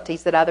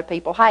abilities that other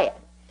people had.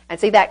 And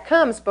see, that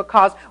comes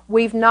because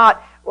we've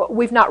not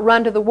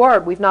run to the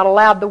Word. We've not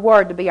allowed the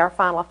Word to be our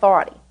final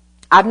authority.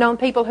 I've known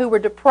people who were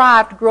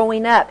deprived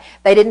growing up.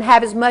 They didn't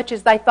have as much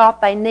as they thought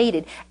they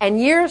needed. And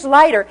years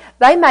later,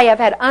 they may have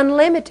had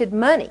unlimited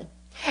money.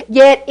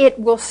 Yet it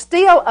will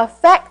still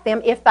affect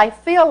them if they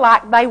feel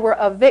like they were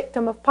a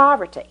victim of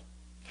poverty.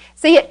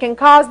 See, it can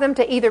cause them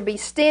to either be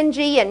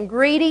stingy and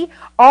greedy,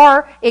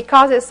 or it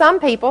causes some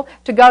people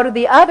to go to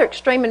the other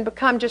extreme and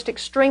become just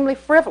extremely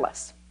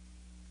frivolous.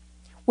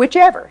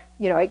 Whichever.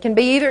 It can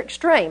be either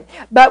extreme.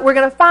 But we're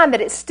going to find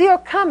that it's still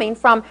coming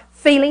from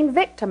feeling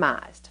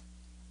victimized.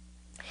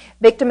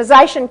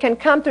 Victimization can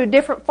come through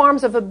different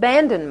forms of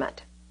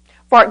abandonment.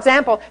 For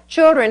example,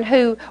 children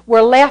who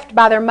were left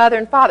by their mother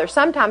and father,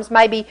 sometimes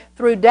maybe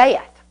through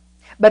death.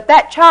 But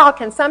that child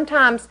can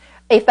sometimes,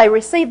 if they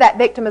receive that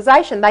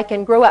victimization, they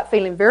can grow up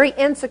feeling very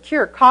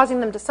insecure,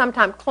 causing them to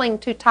sometimes cling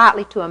too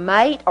tightly to a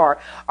mate or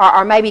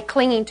maybe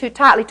clinging too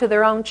tightly to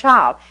their own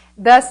child,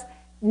 thus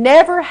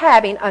never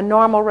having a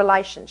normal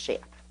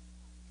relationship.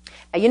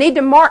 Now, you need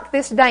to mark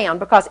this down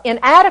because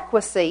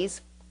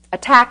inadequacies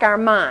attack our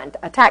mind,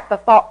 attack the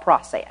thought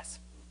process.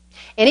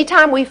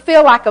 Anytime we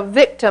feel like a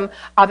victim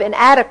of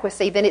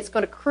inadequacy, then it's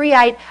going to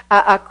create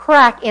a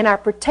crack in our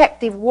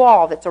protective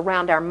wall that's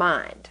around our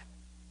mind.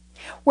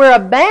 Where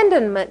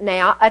abandonment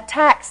now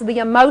attacks the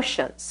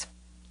emotions,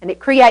 and it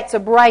creates a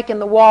break in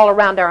the wall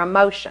around our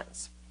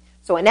emotions.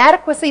 So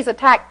inadequacies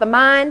attack the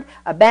mind,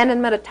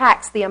 abandonment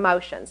attacks the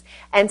emotions.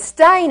 And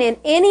staying in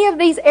any of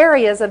these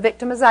areas of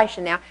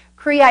victimization now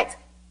creates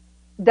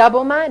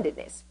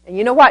double-mindedness. And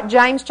you know what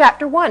James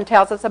chapter 1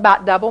 tells us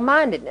about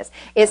double-mindedness?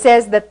 It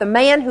says that the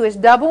man who is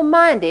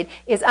double-minded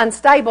is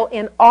unstable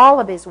in all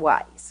of his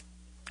ways.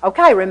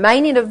 Okay,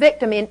 remaining a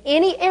victim in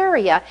any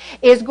area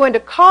is going to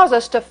cause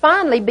us to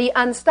finally be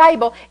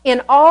unstable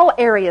in all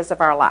areas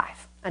of our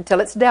life until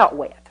it's dealt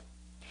with.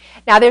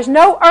 Now, there's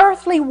no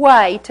earthly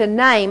way to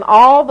name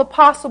all the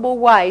possible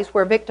ways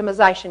where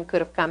victimization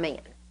could have come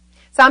in.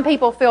 Some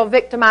people feel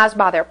victimized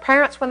by their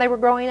parents when they were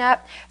growing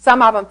up.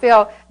 Some of them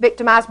feel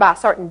victimized by a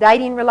certain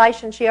dating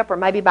relationship or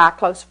maybe by a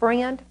close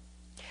friend.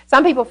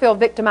 Some people feel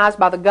victimized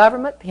by the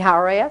government, the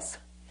IRS.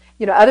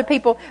 Other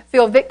people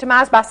feel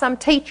victimized by some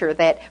teacher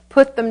that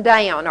put them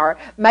down, or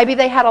maybe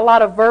they had a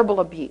lot of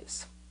verbal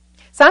abuse.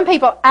 Some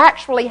people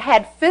actually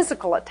had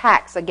physical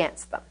attacks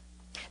against them.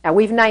 Now,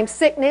 we've named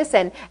sickness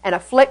and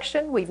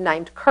affliction. We've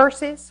named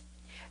curses,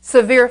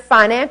 severe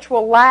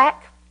financial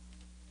lack.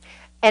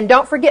 And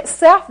don't forget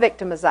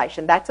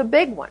self-victimization. That's a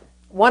big one.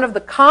 One of the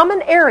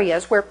common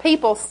areas where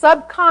people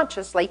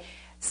subconsciously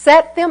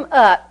set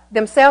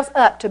themselves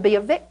up to be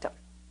a victim.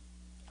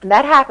 And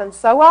that happens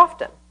so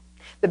often.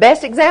 The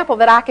best example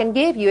that I can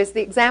give you is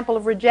the example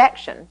of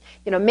rejection.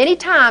 Many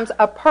times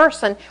a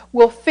person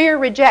will fear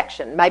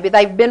rejection. Maybe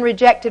they've been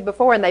rejected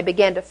before and they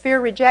began to fear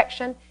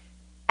rejection.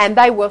 And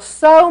they will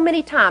so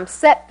many times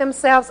set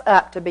themselves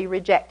up to be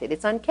rejected.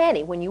 It's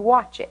uncanny when you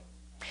watch it.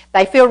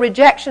 They feel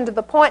rejection to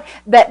the point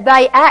that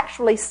they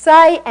actually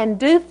say and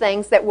do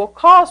things that will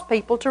cause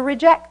people to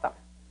reject them.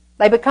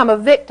 They become a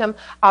victim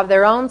of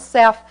their own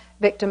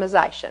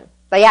self-victimization.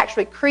 They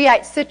actually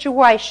create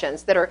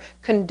situations that are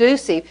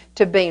conducive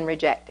to being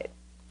rejected.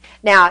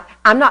 Now,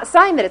 I'm not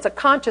saying that it's a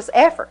conscious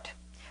effort,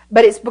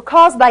 but it's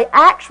because they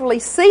actually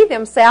see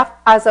themselves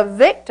as a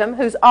victim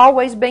who's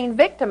always being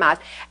victimized.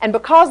 And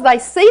because they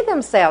see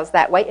themselves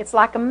that way, it's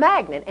like a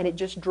magnet, and it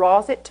just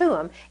draws it to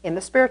them in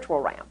the spiritual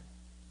realm.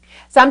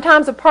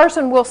 Sometimes a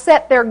person will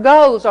set their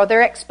goals or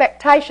their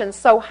expectations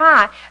so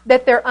high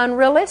that they're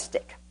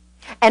unrealistic.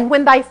 And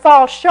when they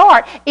fall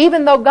short,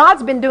 even though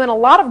God's been doing a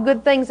lot of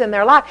good things in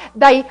their life,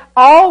 they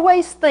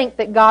always think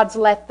that God's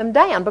let them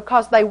down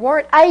because they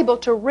weren't able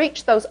to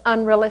reach those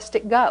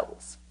unrealistic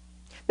goals.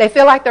 They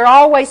feel like they're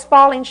always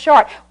falling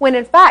short, when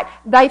in fact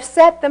they've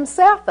set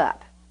themselves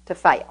up to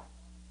fail.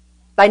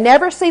 They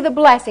never see the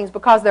blessings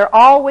because they're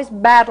always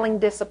battling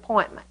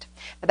disappointment.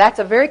 Now, that's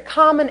a very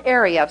common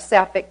area of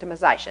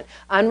self-victimization,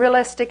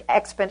 unrealistic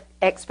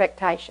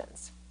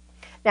expectations.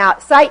 Now,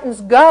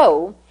 Satan's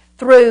goal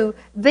through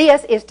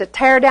this is to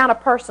tear down a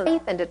person's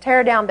faith and to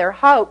tear down their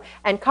hope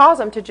and cause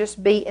them to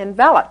just be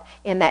enveloped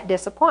in that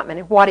disappointment.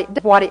 And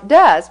what it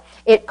does,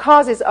 it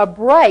causes a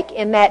break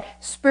in that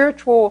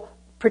spiritual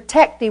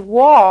protective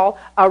wall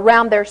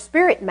around their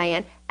spirit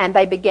man, and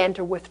they begin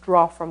to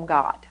withdraw from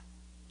God.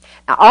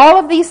 Now, all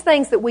of these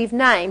things that we've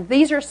named,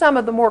 these are some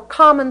of the more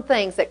common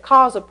things that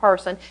cause a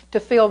person to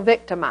feel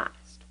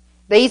victimized.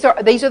 These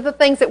are the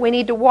things that we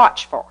need to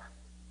watch for.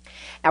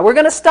 Now, we're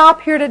going to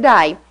stop here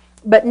today,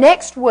 but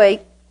next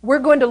week we're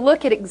going to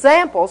look at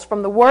examples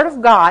from the Word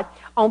of God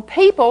on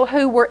people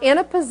who were in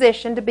a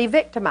position to be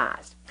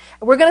victimized.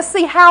 And we're going to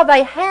see how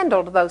they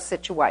handled those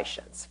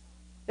situations.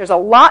 There's a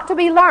lot to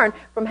be learned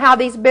from how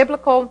these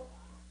biblical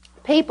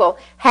people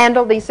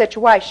handle these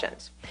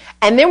situations.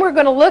 And then we're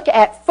going to look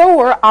at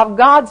 4 of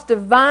God's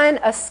divine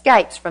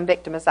escapes from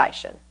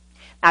victimization.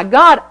 Now,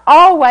 God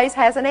always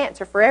has an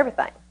answer for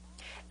everything.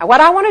 Now,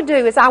 what I want to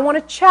do is I want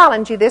to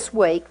challenge you this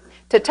week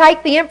to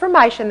take the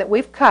information that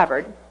we've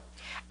covered,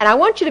 and I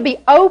want you to be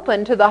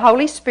open to the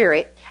Holy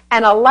Spirit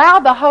and allow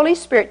the Holy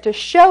Spirit to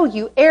show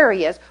you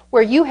areas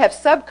where you have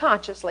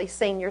subconsciously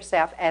seen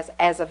yourself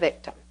as a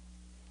victim.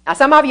 Now,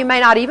 some of you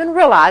may not even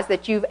realize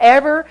that you've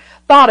ever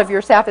thought of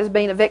yourself as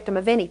being a victim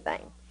of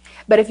anything.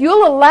 But if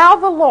you'll allow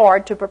the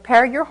Lord to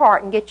prepare your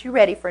heart and get you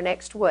ready for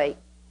next week,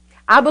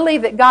 I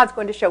believe that God's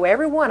going to show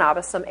every one of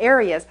us some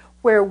areas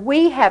where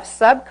we have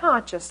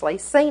subconsciously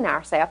seen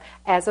ourselves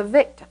as a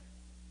victim.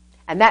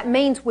 And that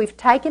means we've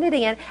taken it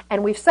in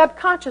and we've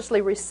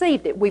subconsciously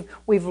received it.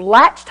 We've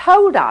latched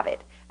hold of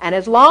it. And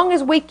as long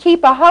as we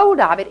keep a hold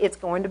of it, it's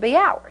going to be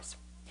ours.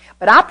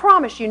 But I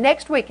promise you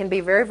next week can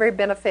be very, very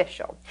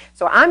beneficial.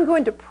 So I'm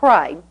going to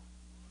pray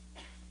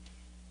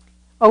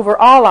over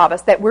all of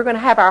us that we're going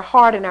to have our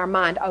heart and our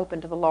mind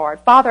open to the Lord.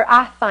 Father,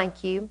 I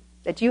thank you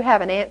that you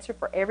have an answer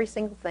for every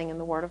single thing in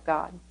the Word of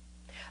God.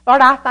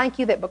 Lord, I thank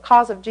you that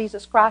because of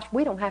Jesus Christ,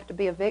 we don't have to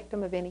be a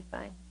victim of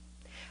anything.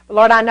 But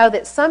Lord, I know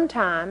that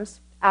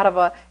sometimes out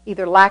of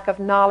either lack of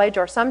knowledge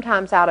or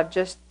sometimes out of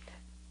just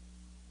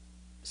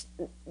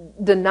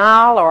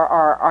denial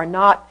or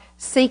not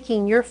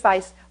seeking your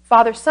face,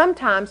 Father,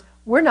 sometimes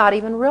we're not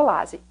even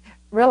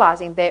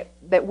realizing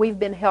that we've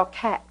been held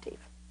captive.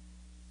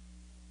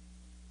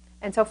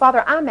 And so,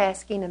 Father, I'm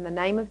asking in the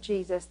name of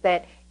Jesus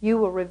that you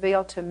will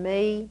reveal to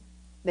me,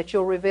 that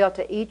you'll reveal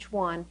to each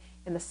one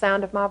in the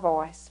sound of my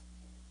voice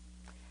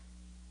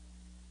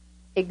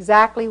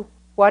exactly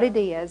what it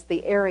is,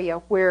 the area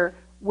where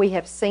we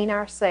have seen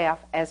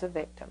ourselves as a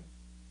victim,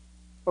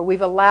 where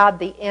we've allowed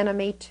the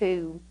enemy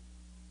to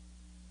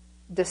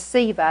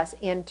deceive us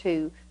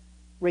into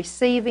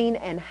receiving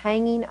and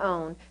hanging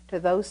on to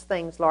those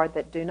things, Lord,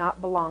 that do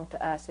not belong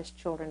to us as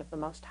children of the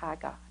Most High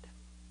God.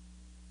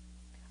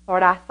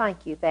 Lord, I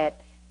thank you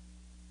that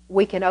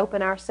we can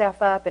open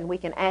ourselves up and we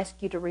can ask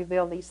you to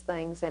reveal these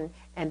things and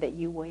that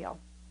you will.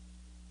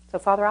 So,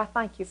 Father, I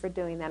thank you for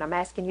doing that. I'm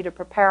asking you to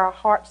prepare our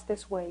hearts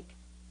this week.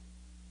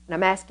 And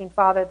I'm asking,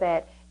 Father,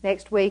 that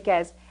next week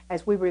as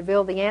we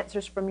reveal the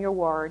answers from your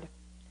word,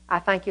 I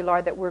thank you,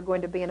 Lord, that we're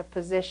going to be in a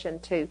position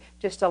to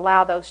just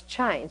allow those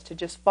chains to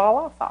just fall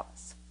off of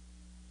us.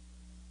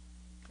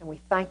 And we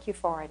thank you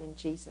for it in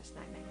Jesus'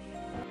 name.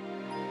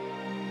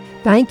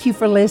 Amen. Thank you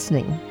for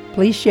listening.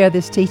 Please share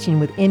this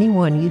teaching with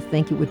anyone you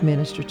think it would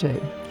minister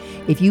to.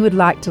 If you would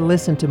like to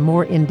listen to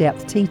more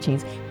in-depth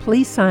teachings,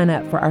 please sign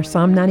up for our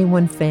Psalm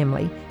 91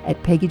 family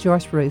at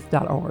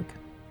PeggyJoyceRuth.org.